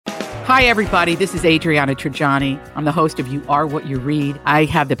Hi, everybody. This is Adriana Trajani. I'm the host of You Are What You Read. I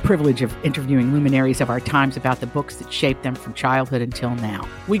have the privilege of interviewing luminaries of our times about the books that shaped them from childhood until now.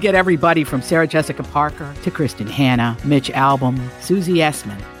 We get everybody from Sarah Jessica Parker to Kristen Hanna, Mitch Albom, Susie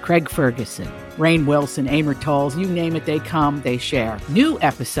Essman, Craig Ferguson, Rainn Wilson, Amor Tolls, you name it, they come, they share. New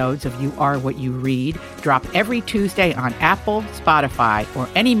episodes of You Are What You Read drop every Tuesday on Apple, Spotify, or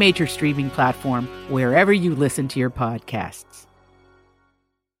any major streaming platform wherever you listen to your podcasts.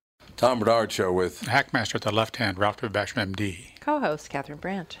 Tom Bernard Show with Hackmaster at the left hand, Ralph Basham, MD. Co-host Catherine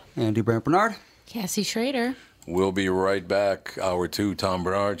Brandt. Andy Brandt Bernard. Cassie Schrader. We'll be right back. Hour 2, Tom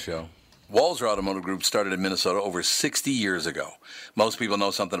Bernard Show. Walser Automotive Group started in Minnesota over 60 years ago. Most people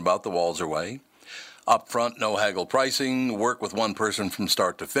know something about the Walser Way. Upfront, no haggle pricing, work with one person from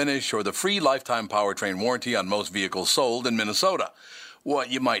start to finish, or the free lifetime powertrain warranty on most vehicles sold in Minnesota.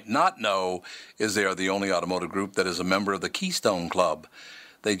 What you might not know is they are the only automotive group that is a member of the Keystone Club.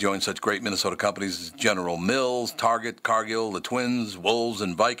 They join such great Minnesota companies as General Mills, Target, Cargill, the Twins, Wolves,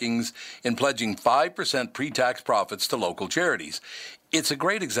 and Vikings in pledging 5% pre-tax profits to local charities. It's a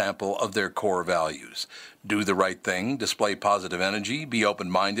great example of their core values. Do the right thing, display positive energy, be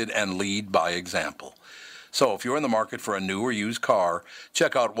open-minded, and lead by example. So if you're in the market for a new or used car,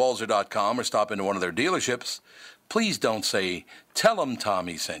 check out Walser.com or stop into one of their dealerships. Please don't say, "Tell them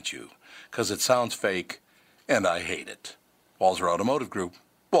Tommy sent you," because it sounds fake, and I hate it. Walser Automotive Group.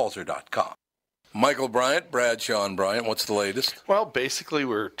 Walser.com. Michael Bryant, Bradshaw and Bryant, what's the latest? Well, basically,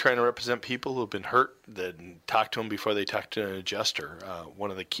 we're trying to represent people who have been hurt, then talk to them before they talk to an adjuster. One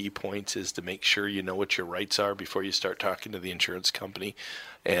of the key points is to make sure you know what your rights are before you start talking to the insurance company,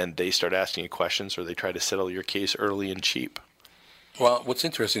 and they start asking you questions or they try to settle your case early and cheap. Well, what's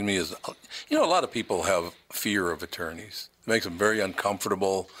interesting to me is, a lot of people have fear of attorneys. It makes them very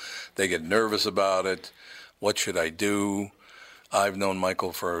uncomfortable. They get nervous about it. What should I do? I've known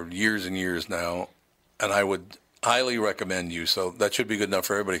Michael for years and years now, and I would highly recommend you. So that should be good enough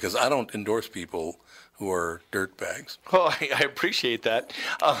for everybody, because I don't endorse people who are dirtbags. Well, I appreciate that.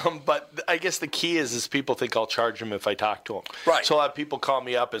 But I guess the key is people think I'll charge them if I talk to them. Right. So a lot of people call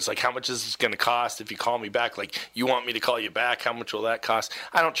me up. It's like, how much is this going to cost if you call me back? Like, you want me to call you back? How much will that cost?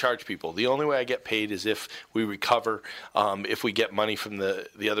 I don't charge people. The only way I get paid is if we recover, if we get money from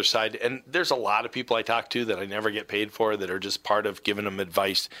the other side. And there's a lot of people I talk to that I never get paid for that are just part of giving them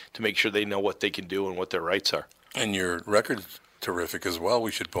advice to make sure they know what they can do and what their rights are. And your record's terrific as well,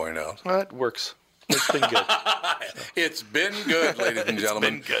 we should point out. Well, it works. It's been good. It's been good, ladies and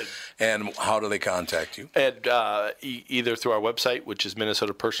gentlemen. It's been good. And how do they contact you? At, either through our website, which is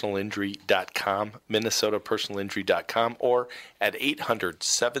minnesotapersonalinjury.com, minnesotapersonalinjury.com, or at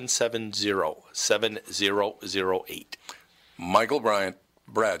 800-770-7008. Michael Bryant,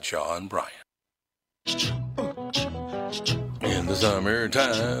 Bradshaw and Bryant. In the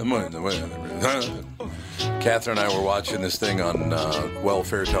summertime, when the weather is hot. Catherine and I were watching this thing on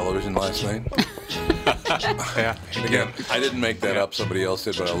welfare television last night. Yeah. Again, I didn't make that up. Somebody else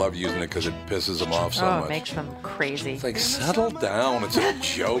did, but I love using it because it pisses them off so much. It makes them crazy. It's like, settle down. It's a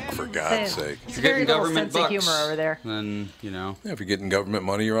joke, for God's sake. It's very little sense of humor over there. Then, Yeah, if you're getting government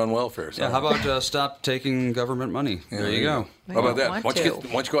money, you're on welfare. So. Yeah, how about stop taking government money? Yeah, there you go. How about that? Why want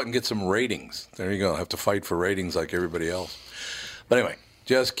don't you go out and get some ratings? There you go. Have to fight for ratings like everybody else. But anyway,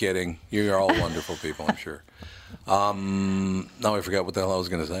 just kidding. You're all wonderful people, I'm sure. Now I forgot what the hell I was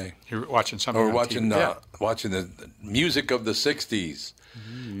going to say. You're watching something. We're watching the music of the 60s.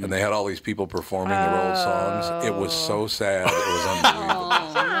 And they had all these people performing their old songs. It was so sad. It was unbelievable.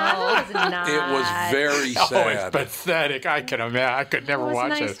 It was very sad. Oh, it's pathetic. I can imagine. I could never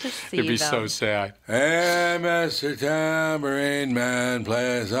watch nice it. to see It'd be them. so sad. Hey, Mr. Tambourine Man,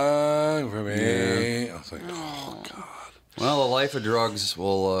 play a song for me. I was like, oh, God. Well, a life of drugs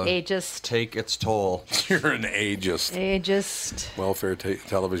will Ageist. take its toll. You're an ageist. Ageist. Welfare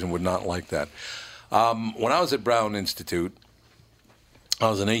television would not like that. When I was at Brown Institute, I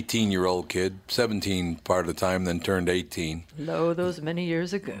was an 18-year-old kid, 17 part of the time, then turned 18. Lo, those many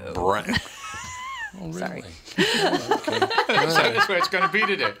years ago. Oh, really? Sorry. Okay. That's the way it's going to be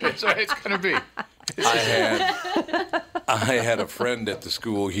today. That's the way it's going to be. I had a friend at the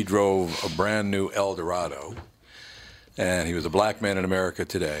school. He drove a brand new Eldorado, and he was a black man in America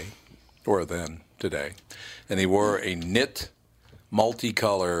today, or then today, and he wore a knit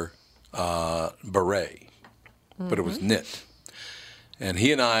multicolor beret, but it was knit. And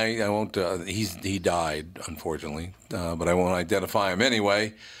he and I won't, he died, unfortunately, but I won't identify him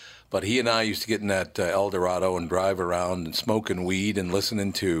anyway. But he and I used to get in that Eldorado and drive around and smoking weed and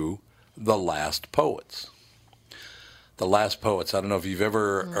listening to The Last Poets. The Last Poets. I don't know if you've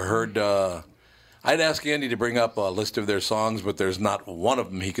ever heard I'd ask Andy to bring up a list of their songs, but there's not one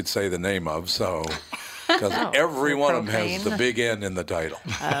of them he could say the name of, so... Because every one of them has the big N in the title.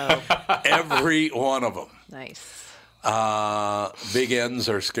 Oh. Every one of them. Nice. Big N's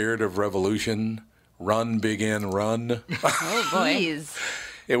are scared of revolution. Run, Big N, run. Oh, boy.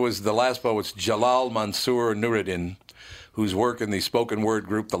 It was the last poets, Jalal Mansour Nuruddin, whose work in the spoken word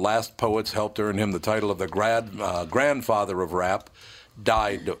group The Last Poets helped earn him the title of the grandfather of rap,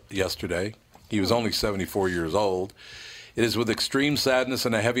 died yesterday. He was only 74 years old. It is with extreme sadness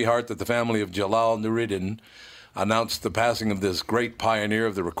and a heavy heart that the family of Jalal Nuruddin announced the passing of this great pioneer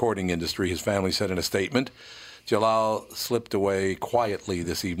of the recording industry, his family said in a statement. Jalal slipped away quietly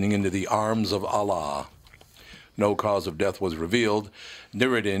this evening into the arms of Allah. No cause of death was revealed.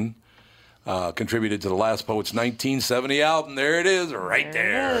 Nuruddin contributed to the Last Poets 1970 album. There it is, right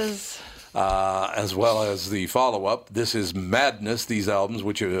there. It is. As well as the follow-up, This Is Madness. These albums,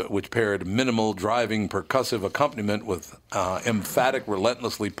 which paired minimal driving percussive accompaniment with emphatic,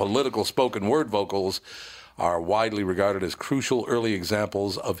 relentlessly political spoken word vocals, are widely regarded as crucial early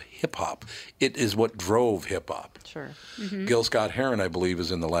examples of hip-hop. It is what drove hip-hop. Sure. Mm-hmm. Gil Scott-Heron, I believe,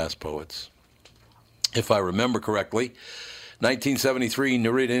 is in The Last Poets. If I remember correctly, 1973,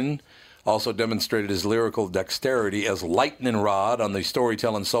 Nuruddin also demonstrated his lyrical dexterity as Lightning Rod on the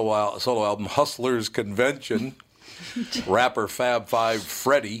storytelling solo album Hustlers Convention. Rapper Fab Five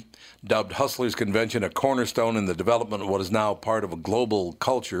Freddy dubbed Hustlers Convention a cornerstone in the development of what is now part of a global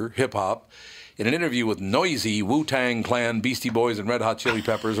culture, hip-hop. In an interview with Noisy, Wu-Tang Clan, Beastie Boys, and Red Hot Chili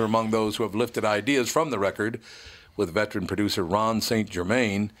Peppers are among those who have lifted ideas from the record, with veteran producer Ron St.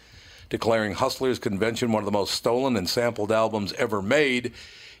 Germain declaring Hustlers Convention one of the most stolen and sampled albums ever made.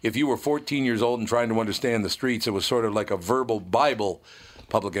 If you were 14 years old and trying to understand the streets, it was sort of like a verbal Bible.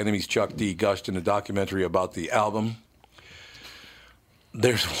 Public Enemy's Chuck D gushed in a documentary about the album.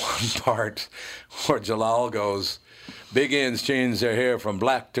 There's one part where Jalal goes, Big N's change their hair from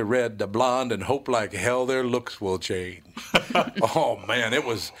black to red to blonde and hope like hell their looks will change. Oh, man, it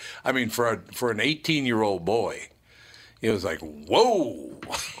was, I mean, for an 18-year-old boy, it was like, whoa.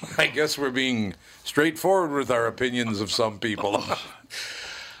 I guess we're being straightforward with our opinions of some people.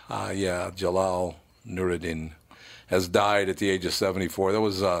 Yeah, Jalal Nuruddin has died at the age of 74. That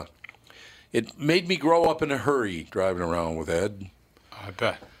was, it made me grow up in a hurry driving around with Ed. I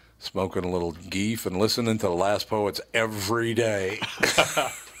bet. Smoking a little geef and listening to The Last Poets every day.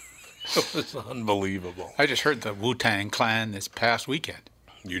 It was unbelievable. I just heard the Wu-Tang Clan this past weekend.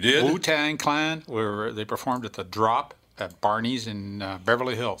 You did? Wu-Tang Clan, they performed at the Drop at Barney's in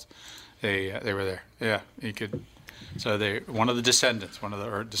Beverly Hills. They were there. Yeah, you could. So one of the descendants,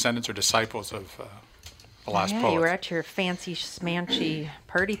 descendants or disciples of The Last Poets. You were at your fancy schmancy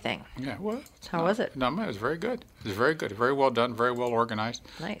party thing. Yeah, what? How was it? No, man, it was very good. It was very good. Very well done. Very well organized.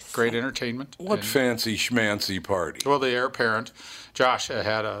 Nice. Great entertainment. What fancy schmancy party? Well, the heir apparent, Josh,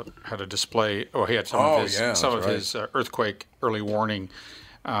 had a display. Oh, he had some of his earthquake early warning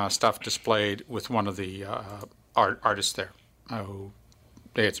stuff displayed with one of the artists there.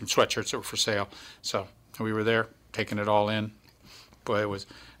 They had some sweatshirts that were for sale, so we were there taking it all in. Boy, it was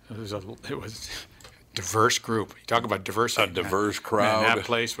diverse group. You talk about diversity. A diverse crowd. Man, that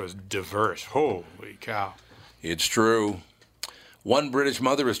place was diverse. Holy cow. It's true. One British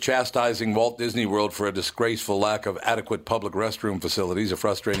mother is chastising Walt Disney World for a disgraceful lack of adequate public restroom facilities, a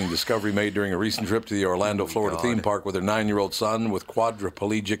frustrating discovery made during a recent trip to the Orlando, Florida theme park with her 9-year-old son with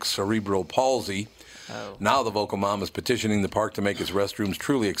quadriplegic cerebral palsy. Oh. Now the vocal mom is petitioning the park to make its restrooms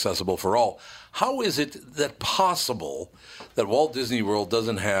truly accessible for all. How is it that possible that Walt Disney World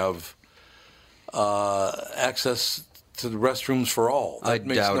doesn't have access to the restrooms for all? I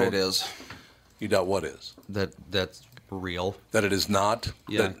doubt it is. You doubt what is? That's real. That it is not?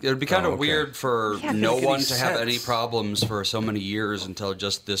 Yeah. It would be kind of weird for no one to have any problems for so many years until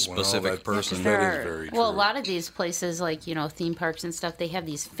just this specific person. That is very true. Well, a lot of these places, like, theme parks and stuff, they have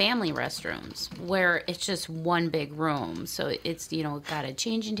these family restrooms where it's just one big room. So it's, got a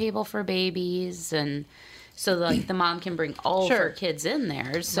changing table for babies, and so the mom can bring all of her kids in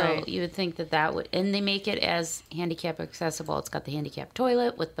there. So you would think that would, and they make it as handicap accessible. It's got the handicap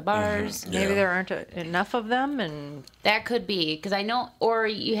toilet with the bars. Mm-hmm. Yeah. Maybe there aren't enough of them, and that could be, because I know, or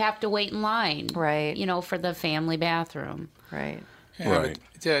you have to wait in line, right? For the family bathroom, right? Yeah, right.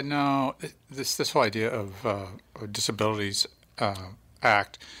 But, no, this whole idea of Disabilities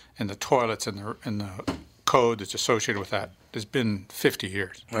Act and the toilets and the code that's associated with that has been 50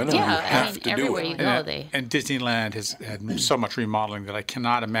 years. I know. Yeah, do everywhere it. you go, And Disneyland has had so much remodeling that I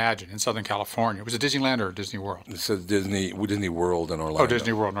cannot imagine in Southern California. Was it Disneyland or Disney World? It says Disney World in Orlando. Oh,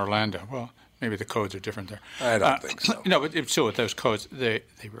 Disney World in Orlando. Well, Maybe the codes are different there. I don't think so. No, but still with those codes, they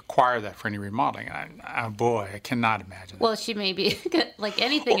require that for any remodeling. And boy, I cannot imagine that. Well, she may be, like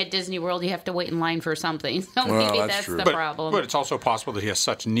anything at Disney World, you have to wait in line for something. So maybe that's true. the problem. But it's also possible that he has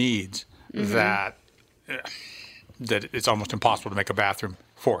such needs that it's almost impossible to make a bathroom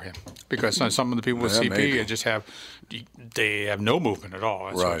for him. Because some of the people with CP just have no movement at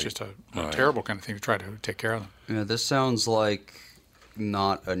all. So it's just a terrible kind of thing to try to take care of them. Yeah, this sounds like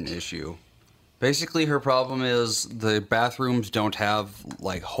not an issue. Basically, her problem is the bathrooms don't have,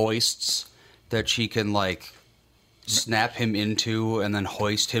 like, hoists that she can, like, snap him into and then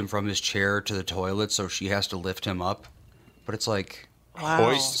hoist him from his chair to the toilet, so she has to lift him up. But it's like,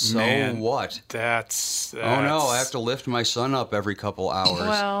 hoist, so man, what? That's... Oh, no, I have to lift my son up every couple hours.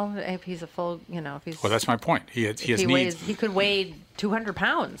 Well, if he's a full, if he's... Well, that's my point. He has needs. He could weigh 200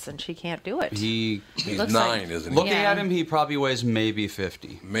 pounds, and she can't do it. He's 9, isn't he? Looking at him, he probably weighs maybe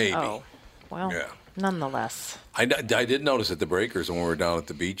 50. Maybe. Oh, well, nonetheless. I did notice at the Breakers when we were down at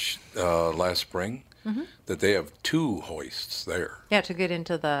the beach last spring that they have 2 hoists there. Yeah, to get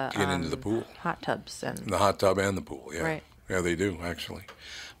into the pool. Hot tubs. And the hot tub and the pool, yeah. Right. Yeah, they do, actually.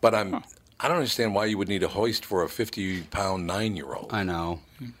 But I don't understand why you would need a hoist for a 50-pound 9-year-old. I know.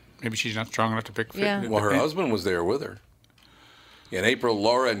 Maybe she's not strong enough to pick. Yeah. Well, her husband was there with her. In April,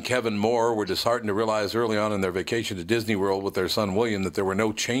 Laura and Kevin Moore were disheartened to realize early on in their vacation to Disney World with their son William that there were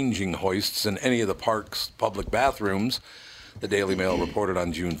no changing hoists in any of the park's public bathrooms. The Daily Mail reported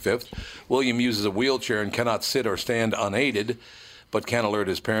on June 5th. William uses a wheelchair and cannot sit or stand unaided, but can alert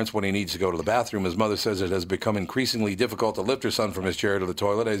his parents when he needs to go to the bathroom. His mother says it has become increasingly difficult to lift her son from his chair to the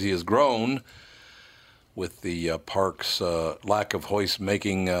toilet as he has grown, with the park's lack of hoists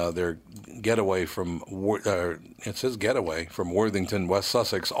making their getaway from, it says getaway, from Worthington, West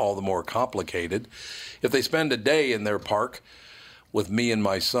Sussex, all the more complicated. If they spend a day in their park with me and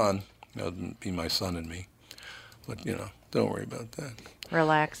my son, it would be my son and me, but, don't worry about that.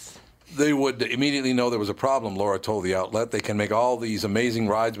 Relax. They would immediately know there was a problem, Laura told the outlet. They can make all these amazing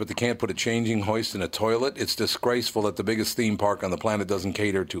rides, but they can't put a changing hoist in a toilet. It's disgraceful that the biggest theme park on the planet doesn't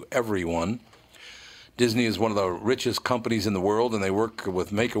cater to everyone. Disney is one of the richest companies in the world, and they work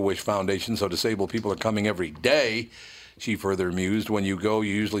with Make-A-Wish Foundation, so disabled people are coming every day. She further mused, when you go,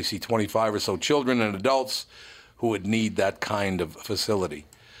 you usually see 25 or so children and adults who would need that kind of facility.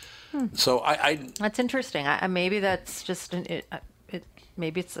 So That's interesting. Maybe that's just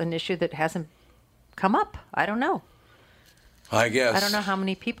maybe it's an issue that hasn't come up. I don't know. I guess. I don't know how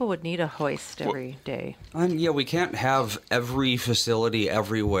many people would need a hoist every day. We can't have every facility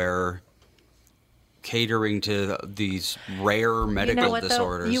everywhere catering to these rare medical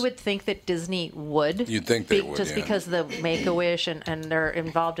disorders. Though? You would think that Disney would. You'd think they would, just because the Make-A-Wish and they're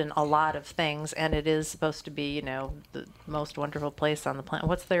involved in a lot of things, and it is supposed to be, the most wonderful place on the planet.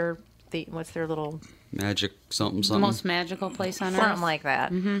 What's their little magic something? The most magical place on earth, something like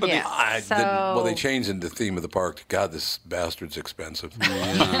that. Mm-hmm. But they changed in the theme of the park. God, this bastard's expensive.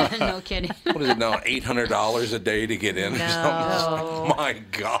 Yeah. No kidding. What is it now? $800 a day to get in? No. Or something? My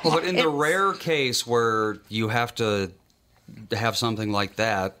God. But in the rare case where you have to have something like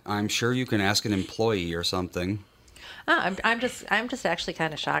that, I'm sure you can ask an employee or something. I'm just actually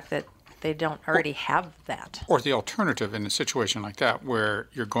kind of shocked that they don't already have that. Or the alternative in a situation like that, where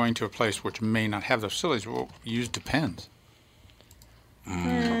you're going to a place which may not have those facilities, use Depends.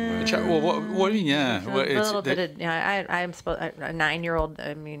 Well, yeah. A little bit of, I'm supposed a 9-year-old.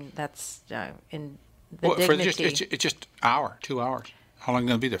 I mean, that's in the dignity. It's just hour, 2 hours. How long are you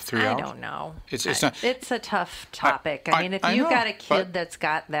going to be there? 3 hours? I don't know. It's a tough topic. I mean, if you've got a kid that's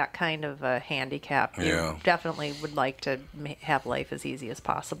got that kind of a handicap, you definitely would like to have life as easy as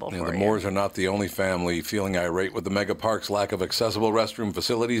possible for you. The Moores are not the only family feeling irate with the mega park's lack of accessible restroom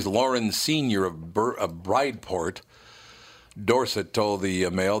facilities. Lauren Sr. of Brideport, Dorset, told the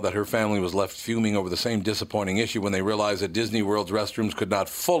Mail that her family was left fuming over the same disappointing issue when they realized that Disney World's restrooms could not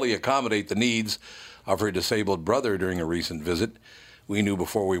fully accommodate the needs of her disabled brother during a recent visit. We knew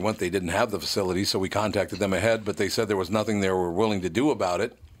before we went they didn't have the facility, so we contacted them ahead, but they said there was nothing they were willing to do about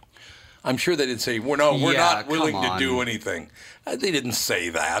it. I'm sure they didn't say, we're not willing to do anything. They didn't say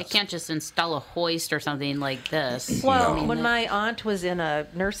that. They can't just install a hoist or something like this. Well, when my aunt was in a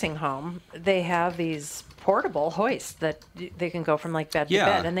nursing home, they have these portable hoists that they can go from like bed to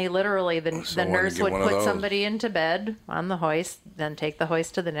bed, and they literally the nurse would put somebody into bed on the hoist, then take the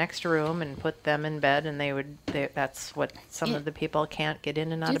hoist to the next room and put them in bed, and that's what some of the people can't get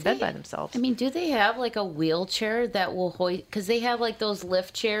in and out of bed by themselves. I mean, do they have like a wheelchair that will hoist? Because they have like those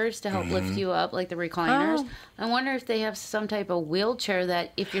lift chairs to help lift you up, like the recliners. Oh. I wonder if they have some type of wheelchair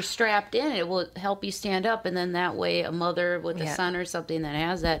that if you're strapped in, it will help you stand up, and then that way a mother with a son or something that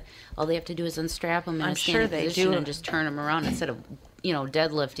has that, all they have to do is unstrap them in a standing position and just turn them around instead of,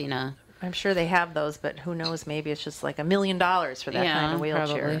 deadlifting a... I'm sure they have those, but who knows? Maybe it's just like $1 million for that kind of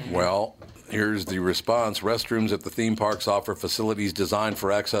wheelchair. Probably. Well, here's the response. Restrooms at the theme parks offer facilities designed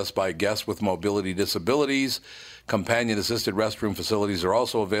for access by guests with mobility disabilities. Companion-assisted restroom facilities are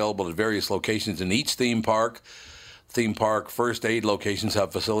also available at various locations in each theme park. Theme park first aid locations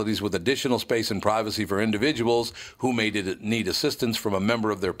have facilities with additional space and privacy for individuals who may need assistance from a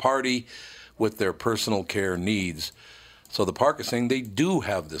member of their party with their personal care needs. So the park is saying they do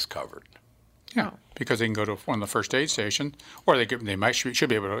have this covered. Yeah, because they can go to one of the first aid stations, or should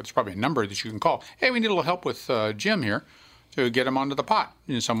be able to. It's probably a number that you can call. Hey, we need a little help with Jim here to get him onto the pot.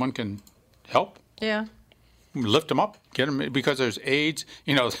 Someone can help. Yeah. Lift them up, get them, because there's aides.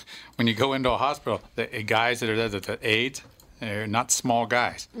 When you go into a hospital, the guys that are there, the aides, they're not small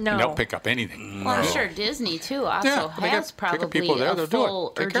guys. No. They'll pick up anything. Well, I'm sure Disney, too, also has probably a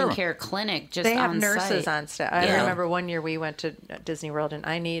full urgent care clinic just on site. They have nurses on staff. I remember one year we went to Disney World,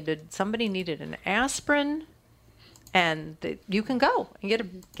 and somebody needed an aspirin, and you can go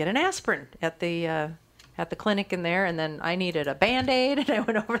and get an aspirin at the clinic in there, and then I needed a Band-Aid, and I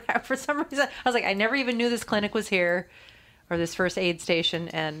went over there for some reason. I was like, I never even knew this clinic was here, or this first aid station,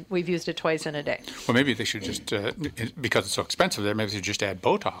 and we've used it twice in a day. Well, maybe they should just, because it's so expensive there, maybe they should just add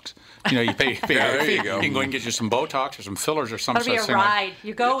Botox. You pay there you go. You can go and get you some Botox or some fillers or something. It'll be a ride.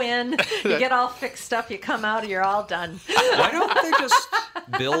 You go in, you get all fixed up, you come out, and you're all done. Why don't they just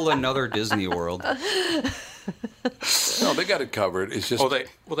build another Disney World? No, they got it covered. It's just...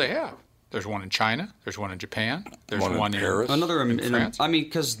 They have. There's one in China. There's one in Japan. There's one in Paris. Another in France.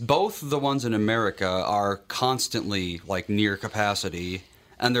 because both the ones in America are constantly near capacity,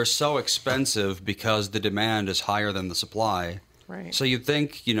 and they're so expensive because the demand is higher than the supply. Right. So you'd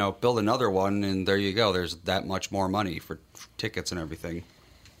think, build another one, and there you go. There's that much more money for tickets and everything.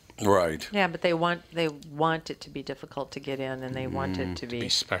 Right. Yeah, but they want it to be difficult to get in, and they want it to be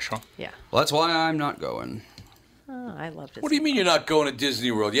special. Yeah. Well, that's why I'm not going. Oh, I love Disney. What do you mean you're not going to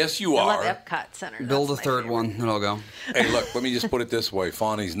Disney World? Yes, you are. I love Epcot Center. Build a third one, and I'll go. Hey, look, let me just put it this way.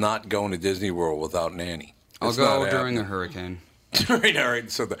 Fawny's not going to Disney World without Nanny. I'll go during a hurricane. During a hurricane.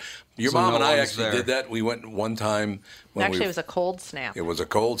 So your mom and I actually did that. We went one time. Actually, it was a cold snap. It was a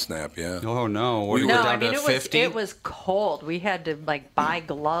cold snap, yeah. Oh, no. We were down to 50? It was cold. We had to, buy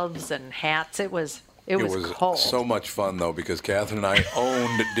gloves and hats. It was cold. So much fun, though, because Catherine and I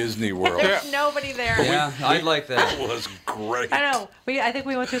owned Disney World. There was nobody there. Yeah, I'd like that. It was great. I know. I think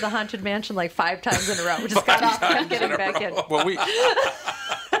we went through the Haunted Mansion 5 times in a row. We just got off and kept getting back in. Well, we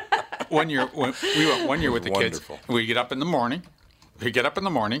went one year with the kids. We get up in the morning.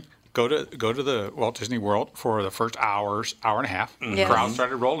 Go to the Walt Disney World for the first hour and a half. Yes. Crowd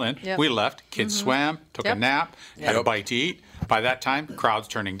started rolling in. Yep. We left. Kids swam, took a nap, had a bite to eat. By that time, crowd's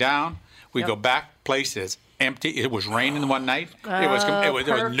turning down. We go back, place is empty. It was raining one night. There was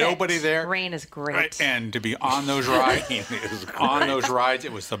nobody there. Rain is great. And to be on those rides,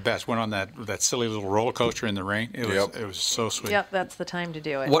 it was the best. Went on that silly little roller coaster in the rain. It was so sweet. Yep, that's the time to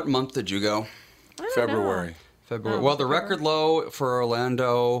do it. What month did you go? February. Well, the record low for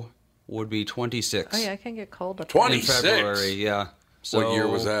Orlando would be 26. Oh yeah, I can get cold up 26 in February. Yeah. So what year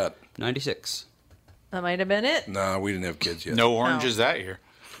was that? 96. That might have been it. No, we didn't have kids yet. No oranges that year.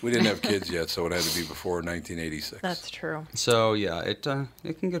 We didn't have kids yet, so it had to be before 1986. That's true. So yeah, it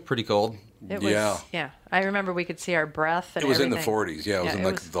can get pretty cold. It was, yeah. I remember we could see our breath. And it was everything. in the 40s. Yeah, it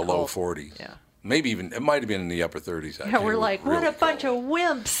was in the low 40s. Yeah. Maybe even it might have been in the upper 30s. Actually. Yeah, we're like, what a bunch of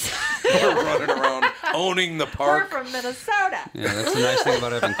wimps. We're running around owning the park. We're from Minnesota. Yeah, that's the nice thing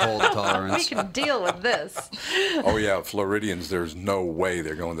about having cold tolerance. We can deal with this. Oh yeah, Floridians. There's no way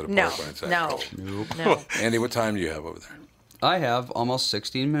they're going to the park when it's that cold. No. Andy, what time do you have over there? I have almost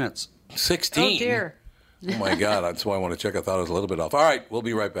 16 minutes. 16? Oh, dear. Oh, my God. That's why I want to check. I thought it was a little bit off. All right. We'll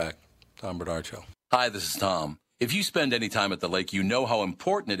be right back. Tom Bernard Show. Hi, this is Tom. If you spend any time at the lake, you know how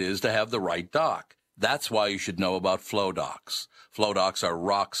important it is to have the right dock. That's why you should know about Flow Docks. Flow Docks are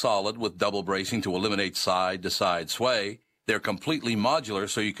rock solid with double bracing to eliminate side-to-side sway. They're completely modular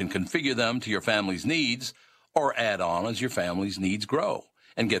so you can configure them to your family's needs or add on as your family's needs grow.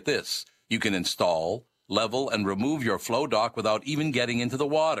 And get this, you can install, level, and remove your Flow Dock without even getting into the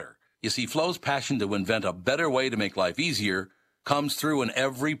water. You see, Flo's passion to invent a better way to make life easier comes through in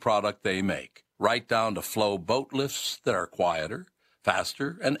every product they make, right down to Flo boat lifts that are quieter,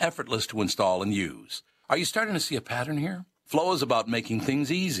 faster, and effortless to install and use. Are you starting to see a pattern here? Flo is about making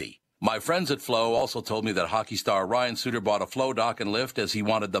things easy. My friends at Flo also told me that hockey star Ryan Suter bought a Flo dock and lift as he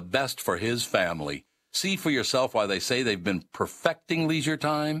wanted the best for his family. See for yourself why they say they've been perfecting leisure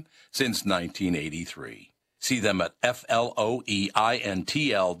time since 1983. See them at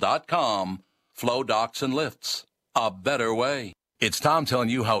FLOEINTL.com, Flo Docks and Lifts. A better way. It's Tom telling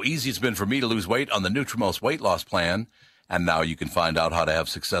you how easy it's been for me to lose weight on the Nutrimost weight loss plan. And now you can find out how to have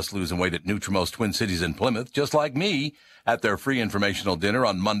success losing weight at Nutrimost Twin Cities in Plymouth, just like me, at their free informational dinner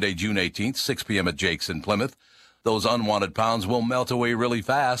on Monday, June 18th, 6 p.m. at Jake's in Plymouth. Those unwanted pounds will melt away really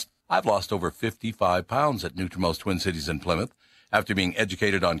fast. I've lost over 55 pounds at Nutrimost Twin Cities in Plymouth after being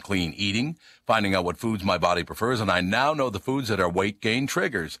educated on clean eating, finding out what foods my body prefers, and I now know the foods that are weight gain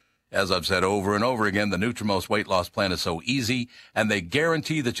triggers. As I've said over and over again, the Nutrimost weight loss plan is so easy, and they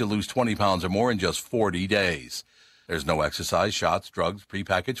guarantee that you'll lose 20 pounds or more in just 40 days. There's no exercise, shots, drugs,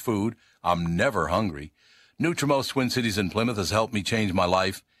 prepackaged food. I'm never hungry. Nutrimost Twin Cities in Plymouth has helped me change my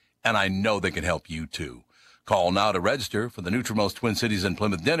life, and I know they can help you too. Call now to register for the Nutrimost Twin Cities in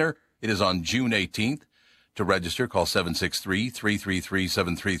Plymouth dinner. It is on June 18th. To register, call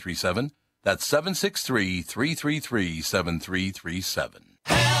 763-333-7337. That's 763-333-7337.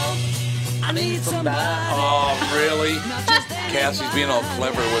 Help! I need somebody. Oh, really? Cassie's being all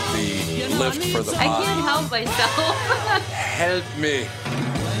clever with the lift for the I pot. can't help myself. Help me.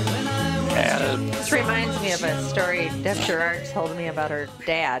 Help. This reminds me of a story Deb Gerard told me about her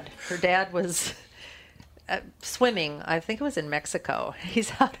dad. Her dad was swimming, I think it was in Mexico.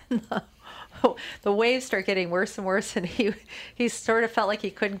 He's out in the waves start getting worse and worse, and he sort of felt like he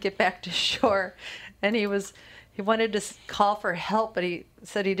couldn't get back to shore, and he wanted to call for help, but he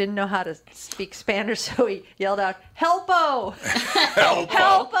said he didn't know how to speak Spanish, so he yelled out, "Helpo! Helpo!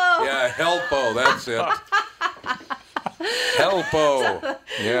 Helpo!" Yeah, helpo, that's it. Helpo!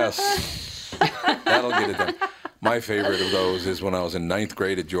 Yes. That'll get it done. My favorite of those is when I was in 9th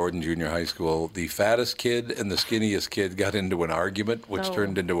grade at Jordan Junior High School. The fattest kid and the skinniest kid got into an argument, which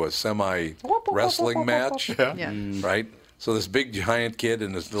turned into a semi-wrestling match. Yeah. Right? So this big giant kid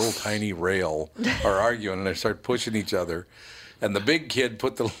and this little tiny rail are arguing, and they start pushing each other. And the big kid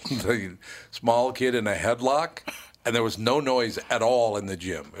put the small kid in a headlock, and there was no noise at all in the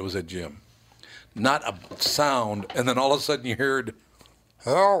gym. It was a gym. Not a sound. And then all of a sudden you heard,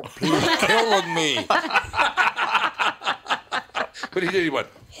 "Help, he's killing me." But he did. He went,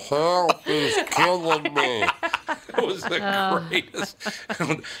 "Help, he's killing me." It was the greatest.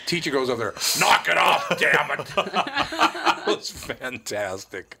 Teacher goes over there, "Knock it off, damn it." It was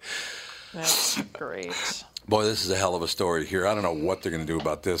fantastic. That's great. Boy, this is a hell of a story here. I don't know what they're going to do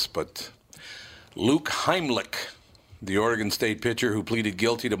about this, but Luke Heimlich, the Oregon State pitcher who pleaded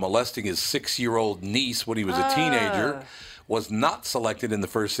guilty to molesting his 6-year-old niece when he was a teenager, was not selected in the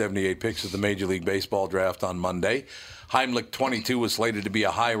first 78 picks of the Major League Baseball draft on Monday. Heimlich, 22, was slated to be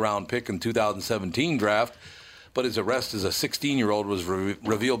a high-round pick in 2017 draft, but his arrest as a 16-year-old was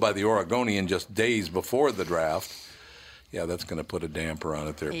revealed by the Oregonian just days before the draft. Yeah, that's going to put a damper on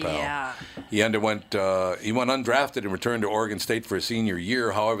it there, pal. Yeah. He went undrafted and returned to Oregon State for his senior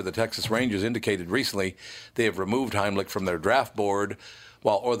year. However, the Texas Rangers indicated recently they have removed Heimlich from their draft board,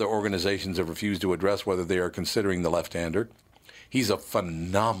 while other organizations have refused to address whether they are considering the left-hander. He's a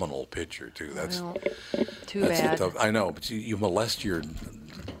phenomenal pitcher, too. That's bad. I know, but you molest your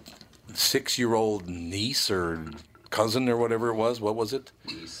 6-year-old niece or cousin or whatever it was. What was it?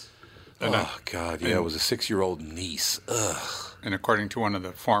 Niece. Oh, God, yeah, it was a 6-year-old niece. Ugh. And according to one of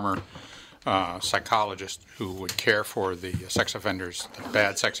the former psychologists who would care for the sex offenders, the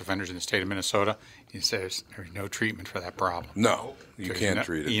bad sex offenders in the state of Minnesota, he says there's no treatment for that problem. No, you can't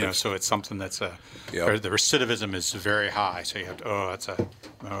treat it. So it's something that's the recidivism is very high. So you have to,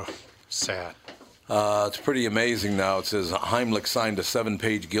 sad. It's pretty amazing now. It says Heimlich signed a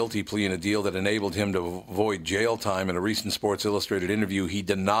 7-page guilty plea in a deal that enabled him to avoid jail time. In a recent Sports Illustrated interview, he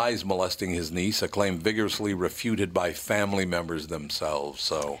denies molesting his niece, a claim vigorously refuted by family members themselves.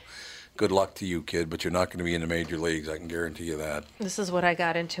 So good luck to you, kid, but you're not going to be in the major leagues. I can guarantee you that. This is what I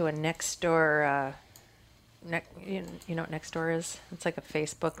got into a Nextdoor. You know what Nextdoor is? It's like a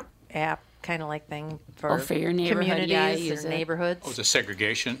Facebook app kind of like thing for your neighborhood. communities or neighborhoods. Oh, it's a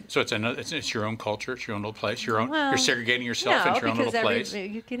segregation. So it's your own culture. It's your own little place. You're segregating yourself into your own little place.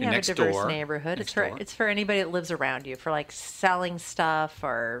 You can have a diverse neighborhood. It's for anybody that lives around you, for like selling stuff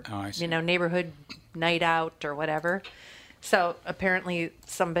or neighborhood night out or whatever. So apparently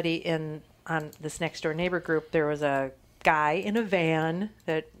somebody on this Nextdoor neighbor group, there was a guy in a van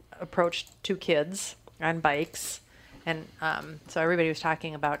that approached 2 kids on bikes. And so everybody was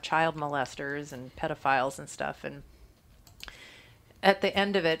talking about child molesters and pedophiles and stuff. And at the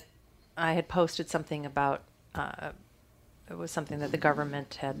end of it, I had posted something about, it was something that the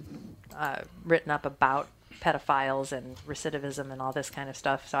government had written up about pedophiles and recidivism and all this kind of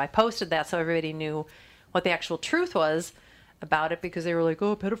stuff. So I posted that so everybody knew what the actual truth was about it, because they were like,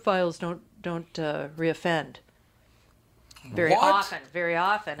 oh, pedophiles don't reoffend. Very often. And very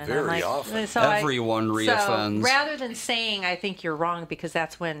I'm often. So Everyone reoffends. So rather than saying, I think you're wrong, because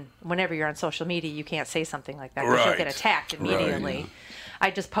that's whenever you're on social media, you can't say something like that, because you'll get attacked immediately. Right. I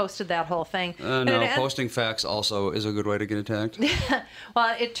just posted that whole thing. No, posting facts also is a good way to get attacked.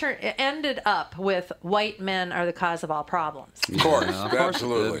 Well, it ended up with white men are the cause of all problems. Of course,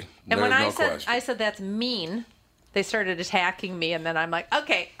 absolutely. And when I said that's mean, they started attacking me, and then I'm like,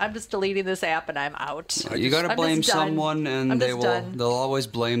 okay, I'm just deleting this app and I'm out. You got to blame someone, and they'll always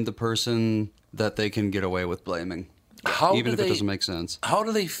blame the person that they can get away with blaming. Even if it doesn't make sense. How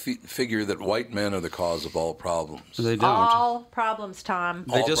do they figure that white men are the cause of all problems? They don't. All problems, Tom.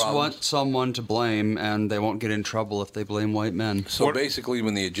 They just want someone to blame, and they won't get in trouble if they blame white men. So basically,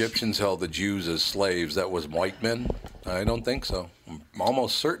 when the Egyptians held the Jews as slaves, that was white men? I don't think so. I'm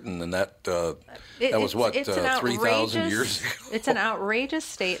almost certain that was 3,000 years ago. It's an outrageous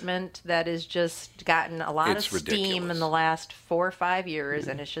statement that has just gotten a lot of steam in the last 4 or 5 years,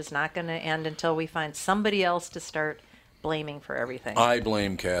 and it's just not going to end until we find somebody else to start blaming for everything. I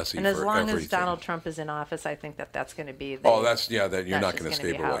blame Cassie for everything. And as long as Donald Trump is in office, I think that's going to be that you're not going to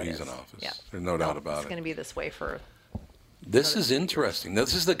stable while he's in office. Yeah. There's no doubt about it. It's going to be this way for... This is interesting.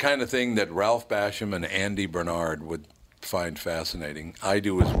 This is the kind of thing that Ralph Basham and Andy Bernard would find fascinating. I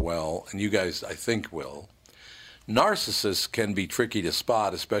do as well, and you guys, I think, will. Narcissists can be tricky to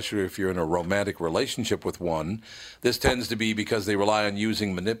spot, especially if you're in a romantic relationship with one. This tends to be because they rely on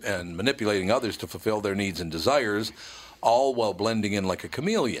using and manipulating others to fulfill their needs and desires, all while blending in like a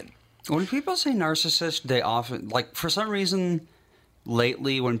chameleon. When people say narcissist, they often, for some reason,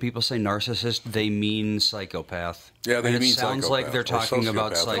 lately when people say narcissist, they mean psychopath. Yeah, they mean psychopath. It sounds like they're talking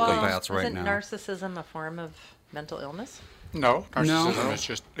about psychopaths right now. Isn't narcissism a form of mental illness? No, narcissism is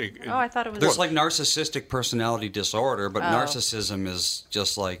just... I thought it was... There's narcissistic personality disorder, but narcissism is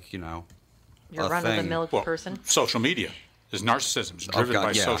just you're run-of-the-mill person. Social media is narcissism. It's driven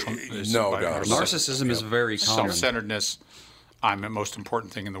by social... No doubt. Narcissism is very common. Self-centeredness. I'm the most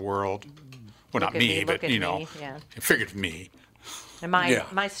important thing in the world. Well, not me, but, figurative me. And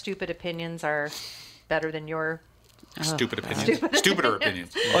my stupid opinions are better than your... Stupid opinions. Stupider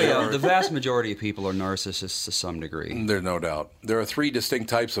opinions. Oh, yeah. The vast majority of people are narcissists to some degree. There's no doubt. There are 3 distinct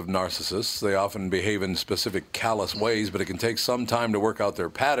types of narcissists. They often behave in specific callous ways, but it can take some time to work out their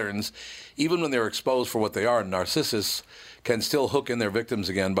patterns. Even when they're exposed for what they are, narcissists can still hook in their victims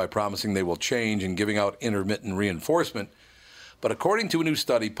again by promising they will change and giving out intermittent reinforcement. But according to a new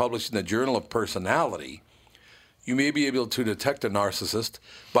study published in the Journal of Personality, you may be able to detect a narcissist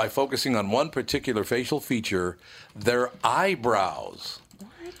by focusing on one particular facial feature, their eyebrows.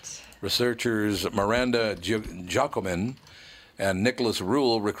 What? Researchers Miranda Giacomin and Nicholas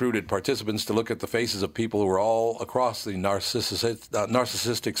Rule recruited participants to look at the faces of people who were all across the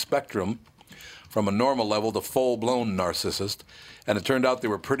narcissistic spectrum, from a normal level to full-blown narcissist, and it turned out they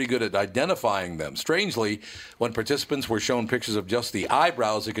were pretty good at identifying them. Strangely, when participants were shown pictures of just the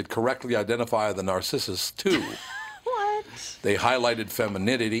eyebrows, they could correctly identify the narcissist, too. What? They highlighted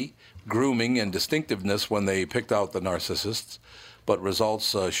femininity, grooming, and distinctiveness when they picked out the narcissists, but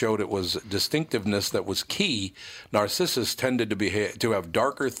results showed it was distinctiveness that was key. Narcissists tended to have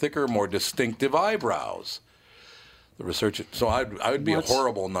darker, thicker, more distinctive eyebrows. The research. So I would be a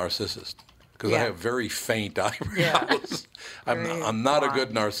horrible narcissist. Because I have very faint eyebrows. Yeah. I'm not a good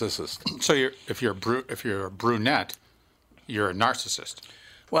narcissist. So if you're a brunette, you're a narcissist.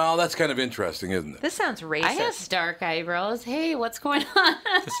 Well, that's kind of interesting, isn't it? This sounds racist. I have dark eyebrows. Hey, what's going on?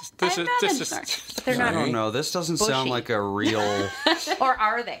 This is. They're not. I don't know. This doesn't sound like a real. Or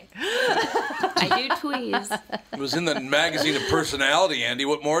are they? I do tweeze. It was in the magazine of Personality, Andy.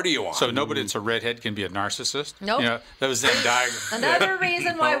 What more do you want? So nobody that's a redhead can be a narcissist? Nope. That was Venn diagram. Another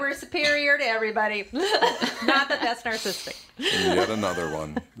reason why we're superior to everybody. Not that that's narcissistic. Yet another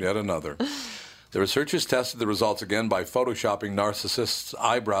one. Yet another. The researchers tested the results again by photoshopping narcissists'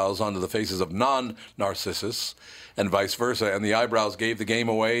 eyebrows onto the faces of non-narcissists and vice versa, and the eyebrows gave the game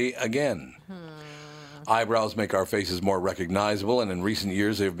away again. Eyebrows make our faces more recognizable, and in recent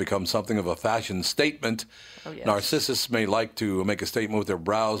years they have become something of a fashion statement. Oh, yes. Narcissists may like to make a statement with their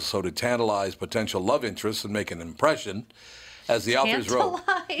brows so to tantalize potential love interests and make an impression. As the authors wrote,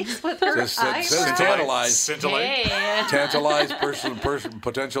 tantalize with her eyebrows. says tantalize. Hey. Tantalize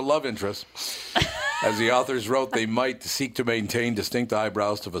potential love interest. As the authors wrote, they might seek to maintain distinct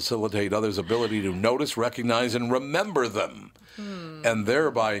eyebrows to facilitate others' ability to notice, recognize, and remember them, and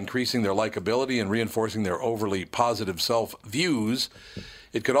thereby increasing their likability and reinforcing their overly positive self-views.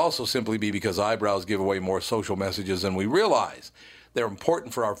 It could also simply be because eyebrows give away more social messages than we realize. They're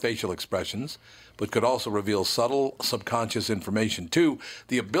important for our facial expressions, but could also reveal subtle subconscious information, too.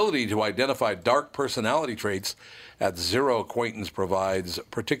 The ability to identify dark personality traits at zero acquaintance provides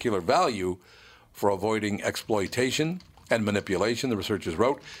particular value for avoiding exploitation and manipulation, the researchers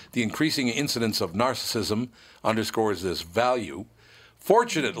wrote. The increasing incidence of narcissism underscores this value.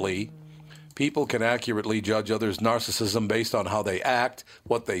 Fortunately, people can accurately judge others' narcissism based on how they act,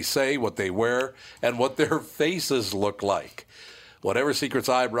 what they say, what they wear, and what their faces look like. Whatever secrets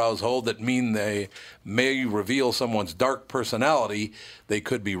eyebrows hold that mean they may reveal someone's dark personality, they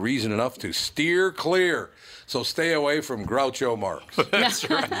could be reason enough to steer clear. So stay away from Groucho Marx. That's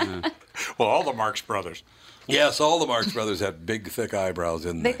right. Well, all the Marx brothers. Yes, all the Marx brothers have big, thick eyebrows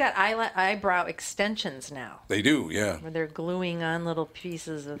in They've got eyebrow extensions now. They do, yeah. Where they're gluing on little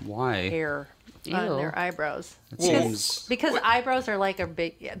pieces of Why? hair on their eyebrows. It seems... Because eyebrows are like a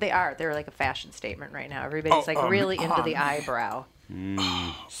big... Yeah, they're like a fashion statement right now. Everybody's really into the eyebrow.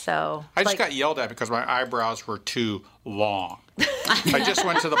 So I just got yelled at because my eyebrows were too long. I just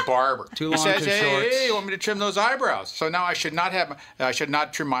went to the barber. Too long, he says, too short. Hey, you want me to trim those eyebrows? So now I should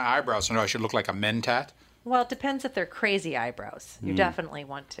not trim my eyebrows. So now I should look like a mentat. Well, it depends if they're crazy eyebrows. You definitely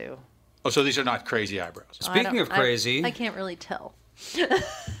want to. Oh, so these are not crazy eyebrows. Speaking of crazy, I can't really tell.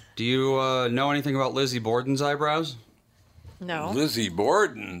 do you know anything about Lizzie Borden's eyebrows? No. Lizzie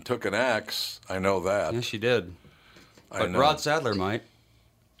Borden took an axe. I know that. Yes, she did. I But know. Rod Sadler might.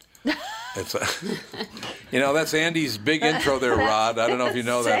 It's that's Andy's big intro there, Rod. I don't know if you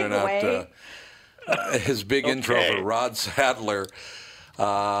know that or not. His big intro for Rod Sadler.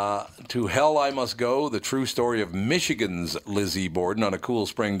 To Hell I Must Go, the true story of Michigan's Lizzie Borden on a cool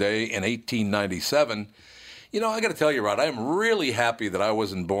spring day in 1897. I got to tell you, Rod, I am really happy that I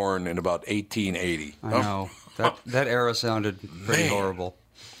wasn't born in about 1880. I know. That era sounded pretty horrible.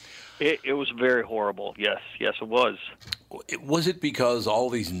 It was very horrible. Yes, it was. Was it because all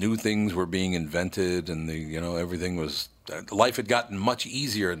these new things were being invented and everything was life had gotten much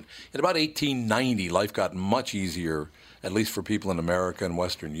easier? And in about 1890, life got much easier, at least for people in America and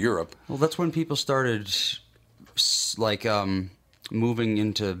Western Europe. Well, that's when people started, moving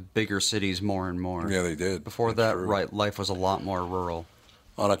into bigger cities more and more. Yeah, they did. Before That's that, true. right, life was a lot more rural.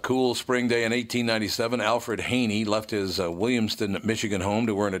 On a cool spring day in 1897, Alfred Haney left his Williamston, Michigan home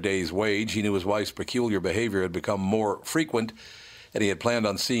to earn a day's wage. He knew his wife's peculiar behavior had become more frequent, and he had planned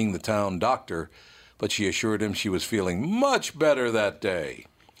on seeing the town doctor, but she assured him she was feeling much better that day.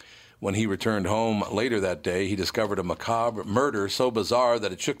 When he returned home later that day, he discovered a macabre murder so bizarre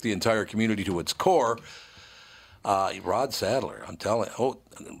that it shook the entire community to its core. Rod Sadler, I'm telling you. Oh,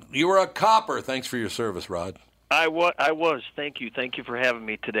 you were a copper. Thanks for your service, Rod. I was. Thank you. Thank you for having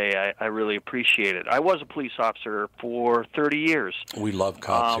me today. I really appreciate it. I was a police officer for 30 years. We love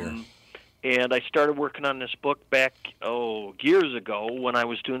cops here. And I started working on this book back, years ago when I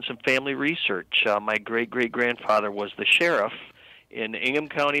was doing some family research. My great-great-grandfather was the sheriff in Ingham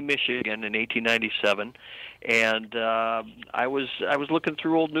County, Michigan in 1897. And I was looking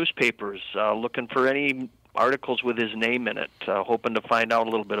through old newspapers, looking for any articles with his name in it, hoping to find out a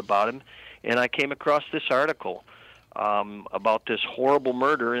little bit about him. And I came across this article about this horrible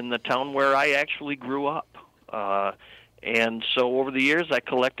murder in the town where I actually grew up. And so over the years, I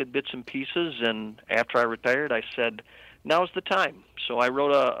collected bits and pieces, and after I retired, I said, now's the time. So I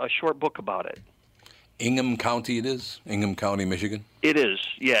wrote a short book about it. Ingham County it is? Ingham County, Michigan? It is,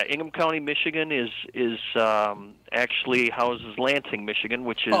 yeah. Ingham County, Michigan is actually houses Lansing, Michigan,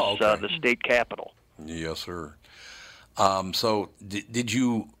 which is the state capital. Yes, sir. So did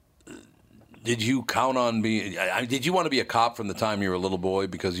you count on being? Did you want to be a cop from the time you were a little boy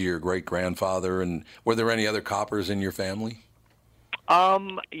because of your great grandfather? And were there any other coppers in your family?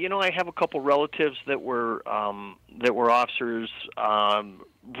 I have a couple relatives that were officers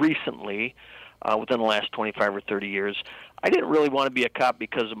recently, within the last 25 or 30 years. I didn't really want to be a cop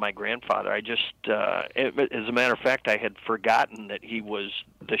because of my grandfather. I just, as a matter of fact, I had forgotten that he was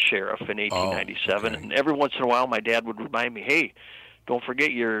the sheriff in 1897. And every once in a while, my dad would remind me, "Hey, don't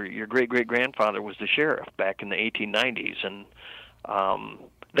forget your great-great-grandfather was the sheriff back in the 1890s." And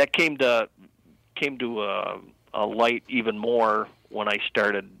that came to a light even more when I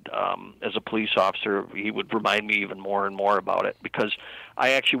started as a police officer. He would remind me even more and more about it because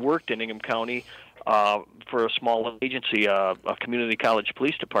I actually worked in Ingham County for a small agency, a community college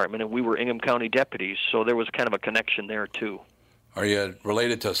police department, and we were Ingham County deputies, so there was kind of a connection there, too. Are you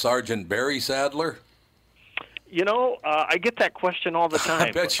related to Sergeant Barry Sadler? You know, I get that question all the time.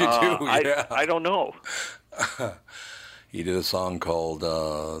 I bet you do, yeah. I don't know. He did a song called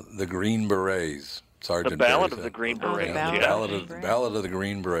The Green Berets. Sergeant The Ballad Barry of the Green Sadler. Berets. Yeah, Yeah. the Ballad of the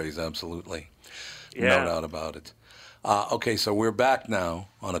Green Berets, absolutely. Yeah. No doubt about it. Okay, so we're back now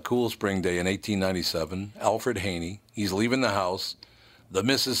on a cool spring day in 1897. Alfred Haney, he's leaving the house. The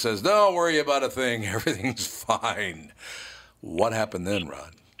missus says, "Don't worry about a thing. Everything's fine." What happened then,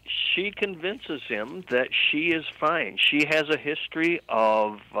 Rod? She convinces him that she is fine. She has a history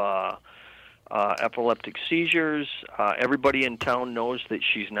of epileptic seizures. Everybody in town knows that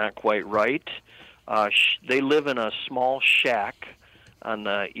she's not quite right. They live in a small shack on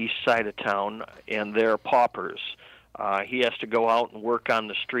the east side of town, and they're paupers. He has to go out and work on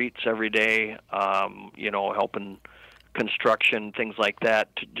the streets every day, helping construction, things like that,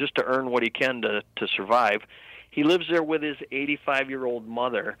 just to earn what he can to survive. He lives there with his 85-year-old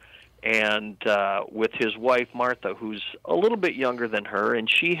mother and with his wife, Martha, who's a little bit younger than her, and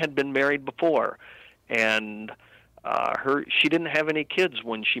she had been married before. And she didn't have any kids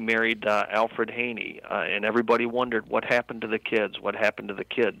when she married Alfred Haney, and everybody wondered what happened to the kids,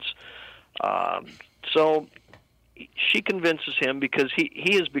 So she convinces him because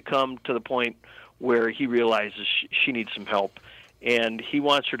he has become to the point where he realizes she needs some help, and he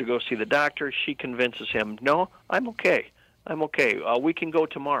wants her to go see the doctor. She convinces him, "No, I'm okay. We can go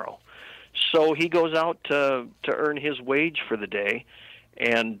tomorrow." So he goes out to earn his wage for the day,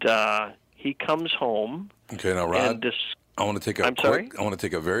 and he comes home. Okay, now Rod, I want to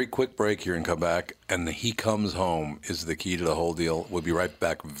take a very quick break here and come back. And the "he comes home" is the key to the whole deal. We'll be right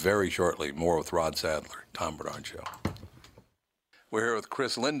back very shortly. More with Rod Sadler, Tom Bernard Show. We're here with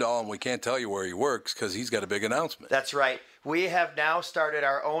Chris Lindahl, and we can't tell you where he works because he's got a big announcement. That's right. We have now started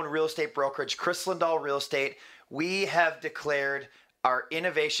our own real estate brokerage, Chris Lindahl Real Estate. We have declared our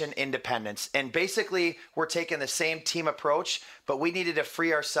innovation independence. And basically, we're taking the same team approach, but we needed to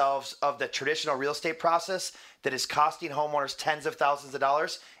free ourselves of the traditional real estate process that is costing homeowners tens of thousands of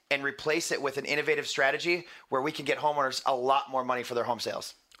dollars and replace it with an innovative strategy where we can get homeowners a lot more money for their home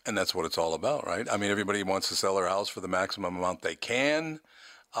sales. And that's what it's all about, right? I mean, everybody wants to sell their house for the maximum amount they can,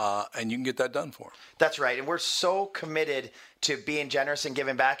 and you can get that done for them. That's right. And we're so committed to being generous and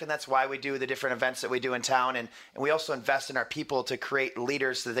giving back, and that's why we do the different events that we do in town. And we also invest in our people to create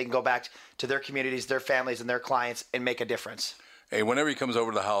leaders so that they can go back to their communities, their families, and their clients and make a difference. Hey, whenever he comes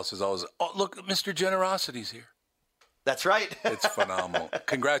over to the house, there's always, "Oh, look, Mr. Generosity's here." That's right. It's phenomenal.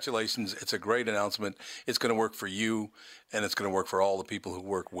 Congratulations. It's a great announcement. It's going to work for you, and it's going to work for all the people who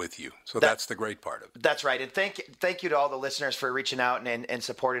work with you. So that's the great part of it. That's right. And thank you to all the listeners for reaching out and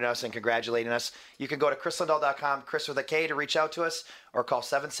supporting us and congratulating us. You can go to chrislindahl.com, Chris with a K, to reach out to us, or call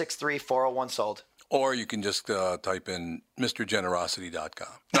 763-401-SOLD. Or you can just type in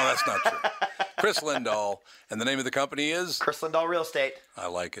MrGenerosity.com. No, that's not true. Chris Lindahl. And the name of the company is? Chris Lindahl Real Estate. I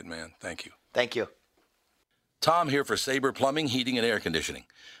like it, man. Thank you. Thank you. Tom here for Sabre Plumbing, Heating, and Air Conditioning.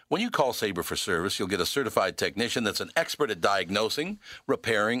 When you call Sabre for service, you'll get a certified technician that's an expert at diagnosing,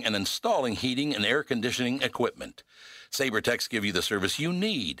 repairing, and installing heating and air conditioning equipment. Sabre Techs give you the service you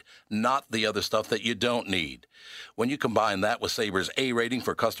need, not the other stuff that you don't need. When you combine that with Sabre's A rating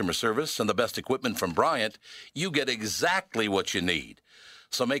for customer service and the best equipment from Bryant, you get exactly what you need.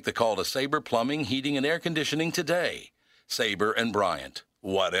 So make the call to Sabre Plumbing, Heating, and Air Conditioning today. Sabre and Bryant,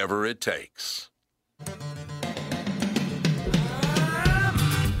 whatever it takes.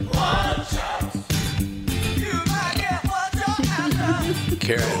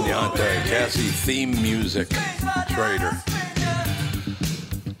 Karen Deontay, Cassie theme music, Trader,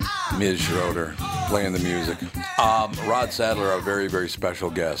 Ms. Schroeder playing the music. Rod Sadler, our very, very special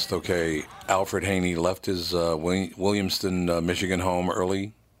guest. Okay, Alfred Haney left his Williamston, Michigan home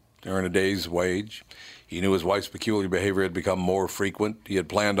early to earn a day's wage. He knew his wife's peculiar behavior had become more frequent. He had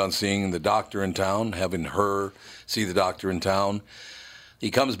planned on seeing the doctor in town, having her see the doctor in town. He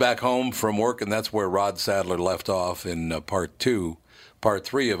comes back home from work, and that's where Rod Sadler left off in part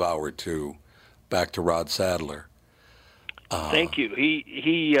 3 of hour 2. Back to Rod Sadler. Thank you.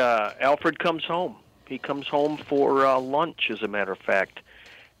 Alfred comes home. He comes home for lunch, as a matter of fact,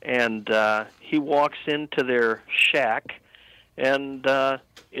 and he walks into their shack and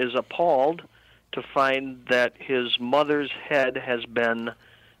is appalled to find that his mother's head has been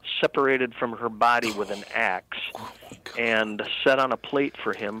separated from her body with an axe and set on a plate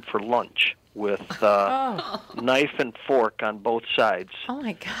for him for lunch with knife and fork on both sides. Oh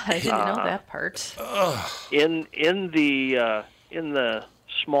my God, I didn't know that part. In the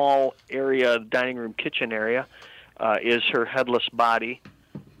small area, dining room, kitchen area, is her headless body.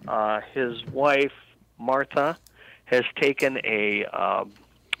 His wife, Martha, has taken a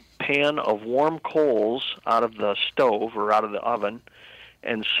pan of warm coals out of the stove or out of the oven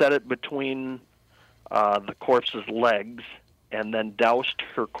and set it between the corpse's legs, and then doused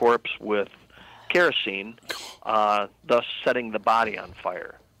her corpse with kerosene, thus setting the body on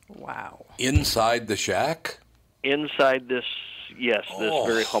fire. Wow. Inside the shack? Inside this, yes, this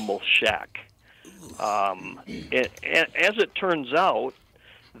very humble shack. As it turns out,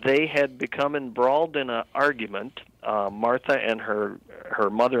 they had become embroiled in an argument, Martha and her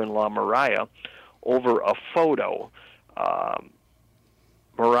mother-in-law, Mariah, over a photo.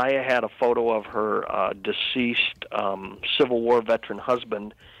 Mariah had a photo of her deceased Civil War veteran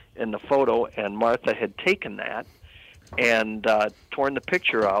husband in the photo, and Martha had taken that and torn the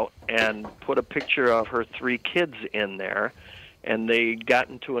picture out and put a picture of her 3 kids in there, and they got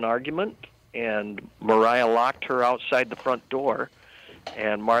into an argument, and Mariah locked her outside the front door,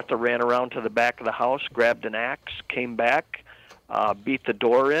 and Martha ran around to the back of the house, grabbed an axe, came back, beat the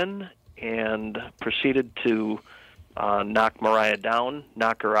door in, and proceeded to knock Mariah down,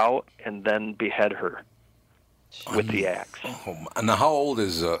 knock her out, and then behead her with the axe. And how old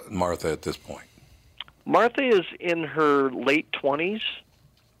is Martha at this point? Martha is in her late 20s.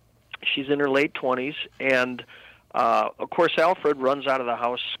 She's in her late 20s, and of course Alfred runs out of the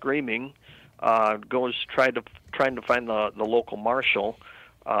house screaming, goes trying to find the local marshal.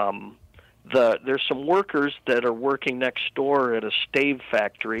 There's some workers that are working next door at a stave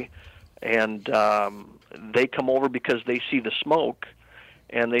factory, and they come over because they see the smoke,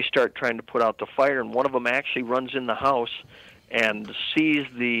 and they start trying to put out the fire, and one of them actually runs in the house and sees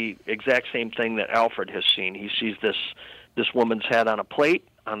the exact same thing that Alfred has seen. He sees this woman's head on a plate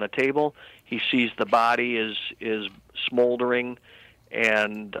on the table. He sees the body is smoldering,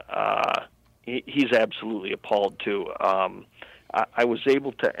 and he's absolutely appalled too. I was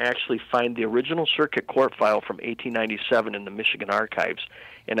able to actually find the original circuit court file from 1897 in the Michigan archives,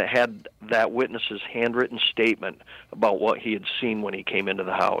 and it had that witness's handwritten statement about what he had seen when he came into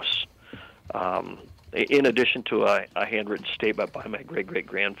the house, in addition to a handwritten statement by my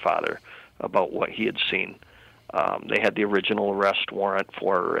great-great-grandfather about what he had seen. They had the original arrest warrant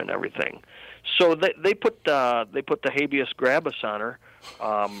for her and everything. So they put the habeas corpus on her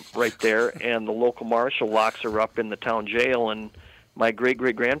right there, and the local marshal locks her up in the town jail, and my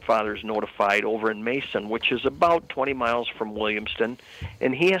great-great-grandfather is notified over in Mason, which is about 20 miles from Williamston,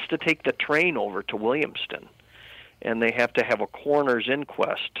 and he has to take the train over to Williamston, and they have to have a coroner's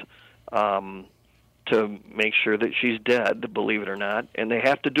inquest to make sure that she's dead, believe it or not, and they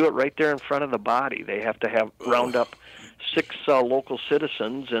have to do it right there in front of the body. They have to round up 6 local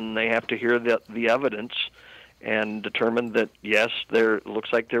citizens, and they have to hear the evidence and determine that, yes, there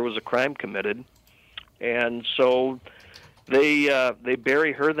looks like there was a crime committed. And so they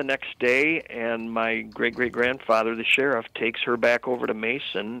bury her the next day, and my great-great-grandfather, the sheriff, takes her back over to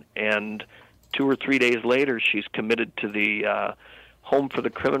Mason, and 2 or 3 days later she's committed to the Home for the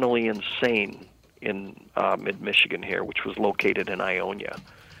Criminally Insane in mid-Michigan here, which was located in Ionia.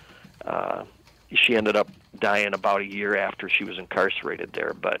 She ended up dying about a year after she was incarcerated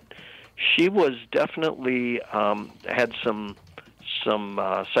there, but she was definitely had some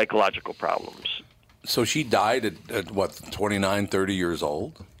psychological problems. So she died at what, 29, 30 years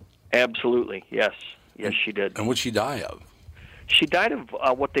old? Absolutely, yes. Yes, she did. And what'd she die of? She died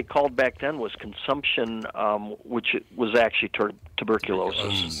of what they called back then was consumption, which was actually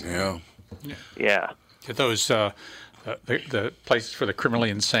tuberculosis. Yeah. Those the places for the criminally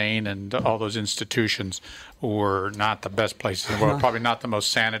insane and all those institutions were not the best places in the world. Probably not the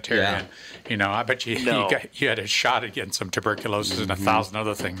most sanitary. Yeah. And, I bet you had a shot against some tuberculosis and 1,000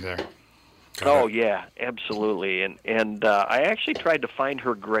 other things there. Oh yeah, absolutely. And I actually tried to find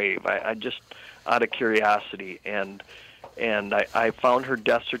her grave. I just out of curiosity, and I found her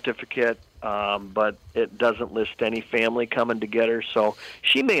death certificate. But it doesn't list any family coming to get her, so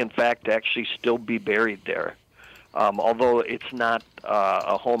she may in fact actually still be buried there. Although it's not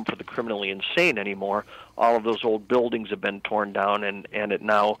a home for the criminally insane anymore, all of those old buildings have been torn down, and it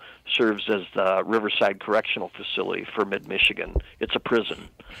now serves as the Riverside Correctional Facility for mid-Michigan. It's a prison.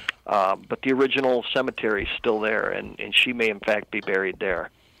 But the original cemetery is still there, and she may in fact be buried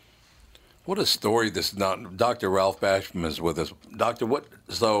there. What a story this now. Dr. Ralph Basham is with us. Doctor, what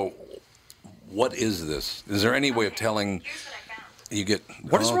is this? Is there any way of telling? You get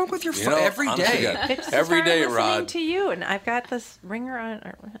what is wrong with your phone every day? Every day, listening Rod. To you, and I've got this ringer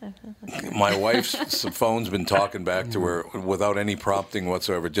on. My wife's phone's been talking back to her without any prompting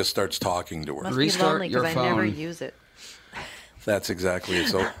whatsoever. Just starts talking to her. Must Restart be lonely your because phone. I never use it. That's exactly it.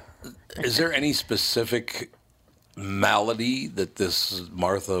 So, is there any specific malady that this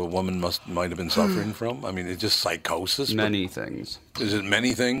Martha woman might have been suffering from? I mean, it's just psychosis. Many things. Is it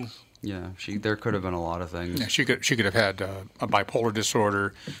many things? Yeah, there could have been a lot of things. Yeah, she could have had a bipolar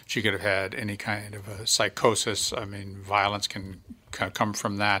disorder. She could have had any kind of a psychosis. I mean, violence can come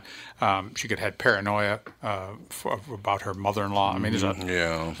from that. She could have had paranoia about her mother-in-law. I mean, could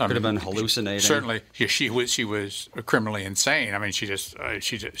have been hallucinating. Certainly, she was criminally insane. I mean, she just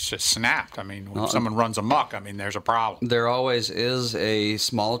snapped. I mean, when someone runs amok, I mean, there's a problem. There always is a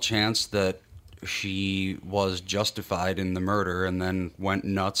small chance that she was justified in the murder and then went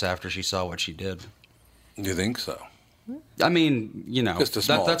nuts after she saw what she did. Do you think so? I mean, just a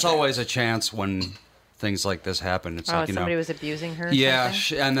small that's chance. Always a chance when things like this happen. It's like, somebody was abusing her. Yeah,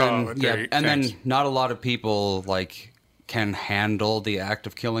 and then then not a lot of people can handle the act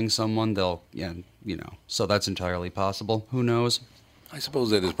of killing someone. They'll so that's entirely possible. Who knows? I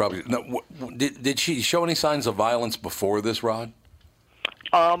suppose that is probably. No, did she show any signs of violence before this, Rod?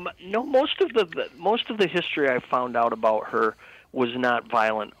 No, most of the history I found out about her was not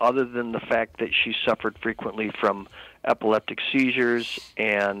violent, other than the fact that she suffered frequently from epileptic seizures,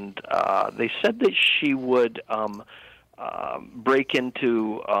 and they said that she would break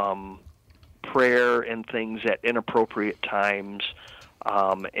into prayer and things at inappropriate times,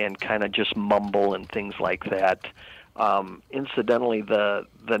 and kind of just mumble and things like that. Incidentally, the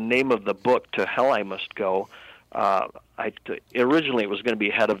name of the book, To Hell I Must Go, originally it was going to be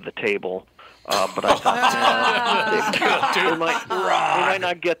Head of the Table, but I thought they might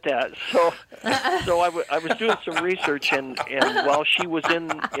not get that. So I was doing some research, and while she was in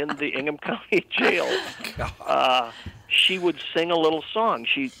the Ingham County Jail, she would sing a little song.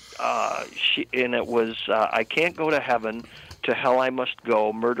 And it was I can't go to heaven, to hell I must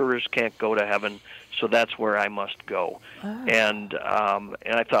go. Murderers can't go to heaven, so that's where I must go. Oh. And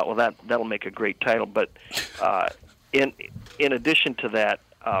I thought, well, that'll make a great title. But in addition to that,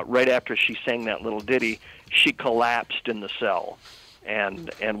 right after she sang that little ditty, she collapsed in the cell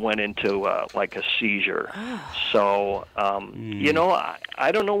and went into like a seizure. So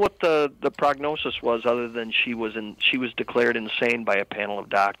I don't know what the prognosis was, other than she was declared insane by a panel of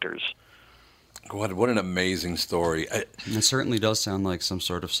doctors. What an amazing story. It certainly does sound like some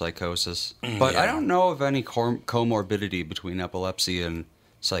sort of psychosis. But I don't know of any comorbidity between epilepsy and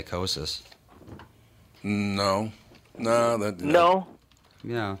psychosis. No.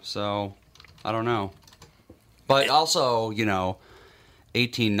 Yeah, so I don't know. But also,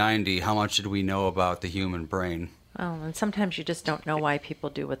 1890, how much did we know about the human brain? Oh, and sometimes you just don't know why people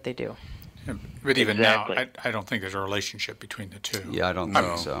do what they do. Yeah, but even now, I don't think there's a relationship between the two. Yeah, I don't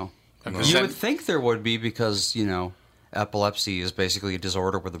think so. You would think there would be because, epilepsy is basically a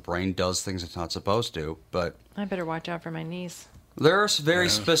disorder where the brain does things it's not supposed to, but... I better watch out for my knees. There are very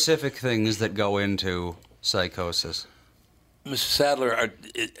specific things that go into psychosis. Mr. Sadler,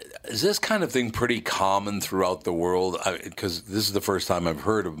 is this kind of thing pretty common throughout the world? Because this is the first time I've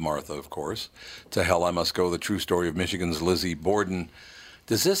heard of Martha, of course. To Hell I Must Go, the true story of Michigan's Lizzie Borden.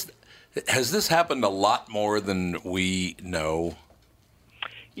 Has this happened a lot more than we know?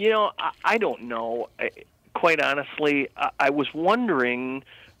 I don't know. Quite honestly, I was wondering,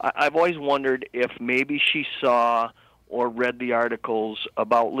 I've always wondered if maybe she saw or read the articles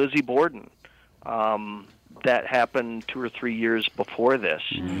about Lizzie Borden. That happened 2 or 3 years before this.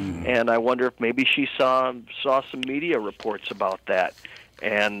 And I wonder if maybe she saw some media reports about that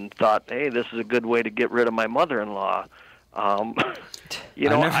and thought, hey, this is a good way to get rid of my mother-in-law. I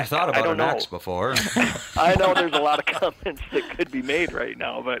never thought about an axe before. I know there's a lot of comments that could be made right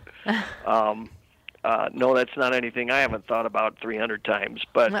now, but no, that's not anything I haven't thought about 300 times.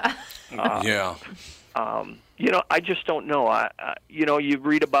 But I just don't know. You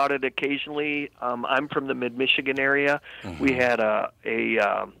read about it occasionally. I'm from the Mid-Michigan area. Mm-hmm. We had a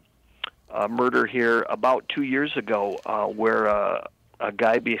murder here about 2 years ago where a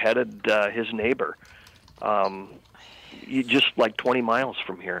guy beheaded his neighbor. Just like 20 miles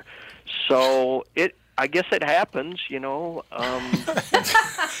from here. So I guess it happens, Well,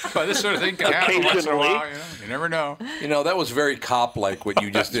 this sort of thing can happen once in a while. You never know. That was very cop-like what you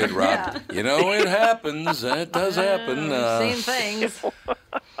just did, Rod. Yeah. It happens. It does happen. Same things.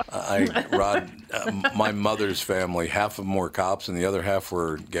 My mother's family, half of them were cops and the other half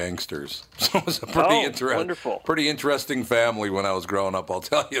were gangsters. So it was a pretty interesting family when I was growing up, I'll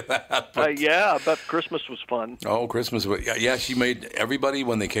tell you that. But, I bet Christmas was fun. Oh, Christmas was, she made everybody,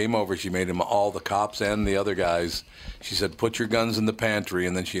 when they came over, she made them, all the cops and the other guys, she said, put your guns in the pantry,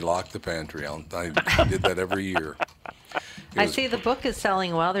 and then she locked the pantry. I did that every year. I see the book is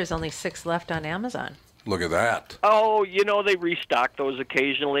selling well. There's only 6 left on Amazon. Look at that. Oh, they restock those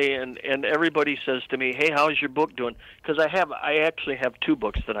occasionally, and everybody says to me, "Hey, how's your book doing?" Because I actually have 2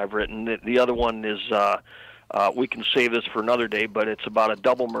 books that I've written. The other one is we can save this for another day, but it's about a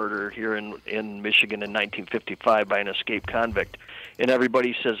double murder here in Michigan in 1955 by an escaped convict. And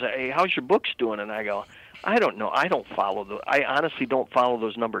everybody says, "Hey, how's your books doing?" And I go, "I don't know. I honestly don't follow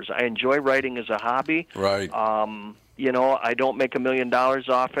those numbers. I enjoy writing as a hobby. Right. I don't make $1 million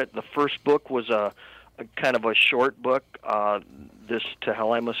off it. The first book was a kind of a short book. This To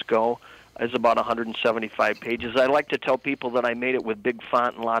Hell I Must Go is about 175 pages. I like to tell people that I made it with big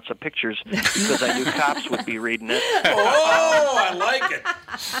font and lots of pictures because I knew cops would be reading it. Oh, I like it.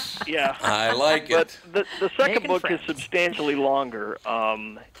 Yeah, I like it. But the second book is substantially longer,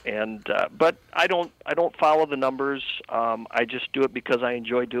 but I don't follow the numbers. I just do it because I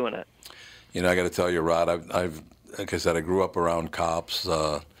enjoy doing it. I got to tell you, Rod, I've like I said, I grew up around cops.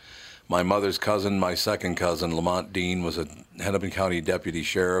 My mother's cousin, my second cousin, Lamont Dean, was a Hennepin County deputy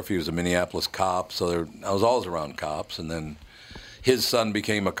sheriff. He was a Minneapolis cop, so I was always around cops. And then his son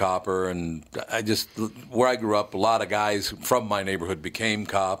became a copper, and where I grew up, a lot of guys from my neighborhood became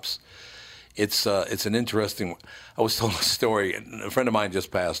cops. It's an interesting. I was told a story. A friend of mine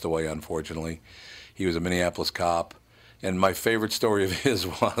just passed away, unfortunately. He was a Minneapolis cop, and my favorite story of his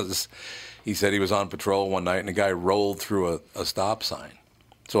was he said he was on patrol one night, and a guy rolled through a stop sign.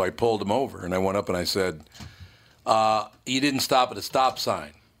 So I pulled him over, and I went up and I said, "You didn't stop at a stop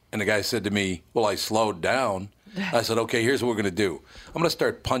sign." And the guy said to me, "Well, I slowed down." I said, "Okay, here's what we're going to do. I'm going to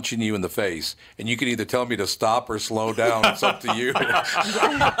start punching you in the face, and you can either tell me to stop or slow down. It's up to you."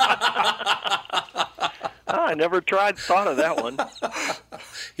 I never thought of that one.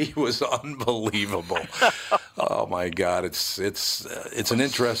 He was unbelievable. Oh, my God. It's an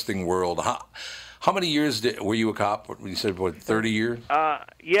interesting world. How many years were you a cop? You said, 30 years?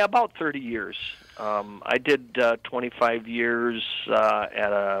 Yeah, about 30 years. I did 25 years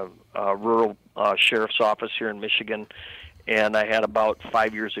at a rural sheriff's office here in Michigan, and I had about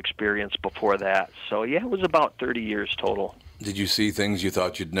 5 years experience before that. So, yeah, it was about 30 years total. Did you see things you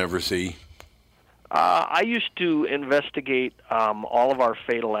thought you'd never see? I used to investigate all of our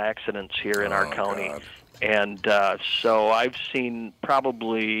fatal accidents here in our county. God. And so I've seen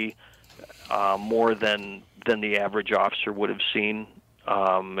probably more than the average officer would have seen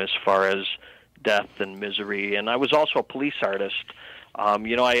as far as death and misery. And I was also a police artist.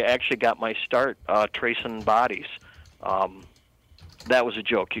 I actually got my start tracing bodies. That was a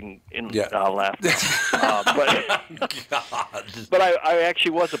joke. You can laugh. But I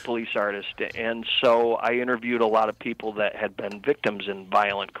actually was a police artist, and so I interviewed a lot of people that had been victims in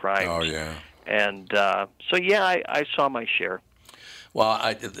violent crimes. Oh, yeah. And I saw my share. Well,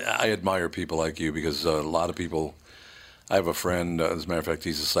 I admire people like you because a lot of people. I have a friend, as a matter of fact,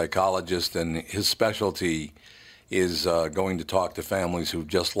 he's a psychologist, and his specialty is going to talk to families who've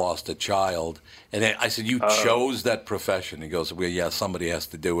just lost a child. And I said, "You chose that profession?" He goes, "Well, yeah, somebody has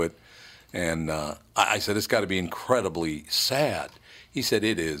to do it." And I said, "It's got to be incredibly sad." He said,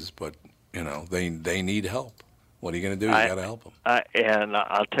 "It is, but they need help. What are you going to do? You got to help them." And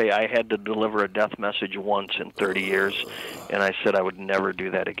I'll tell you, I had to deliver a death message once in 30 years, and I said I would never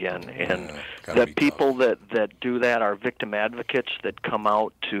do that again. And the people that do that are victim advocates that come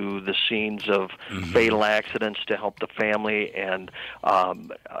out to the scenes of fatal accidents to help the family, and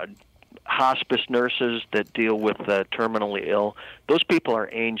hospice nurses that deal with the terminally ill. Those people are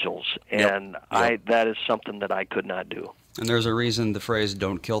angels, and that is something that I could not do. And there's a reason the phrase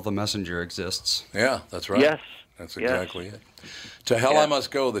 "don't kill the messenger" exists. Yeah, that's right. Yes. That's exactly it. To Hell I Must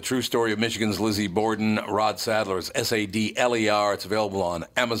Go, the true story of Michigan's Lizzie Borden. Rod Sadler's Sadler. It's available on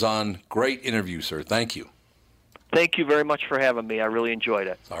Amazon. Great interview, sir. Thank you. Thank you very much for having me. I really enjoyed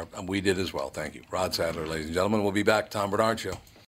it. We did as well. Thank you. Rod Sadler, ladies and gentlemen. We'll be back. Tom Bernard Show.